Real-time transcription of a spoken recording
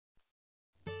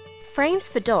Frames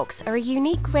for docs are a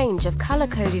unique range of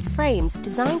colour-coded frames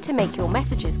designed to make your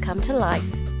messages come to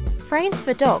life. Frames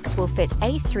for docs will fit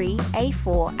A3,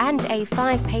 A4 and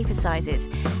A5 paper sizes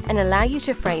and allow you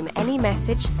to frame any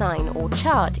message, sign or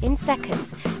chart in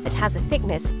seconds that has a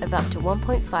thickness of up to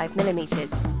 1.5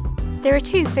 mm. There are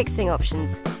two fixing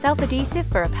options, self-adhesive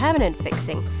for a permanent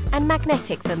fixing and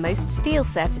magnetic for most steel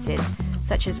surfaces,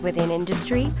 such as within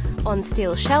industry, on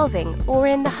steel shelving or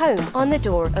in the home on the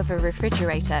door of a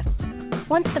refrigerator.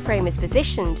 Once the frame is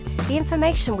positioned, the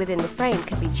information within the frame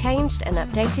can be changed and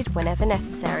updated whenever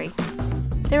necessary.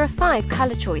 There are 5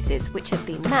 colour choices which have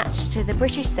been matched to the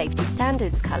British Safety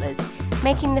Standards colours,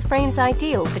 making the frames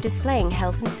ideal for displaying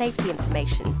health and safety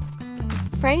information.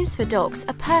 Frames for docs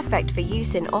are perfect for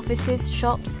use in offices,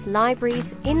 shops,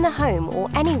 libraries, in the home or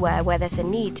anywhere where there's a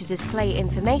need to display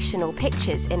information or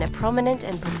pictures in a prominent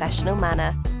and professional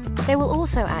manner. They will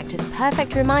also act as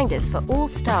perfect reminders for all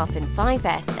staff in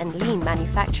 5S and lean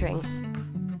manufacturing.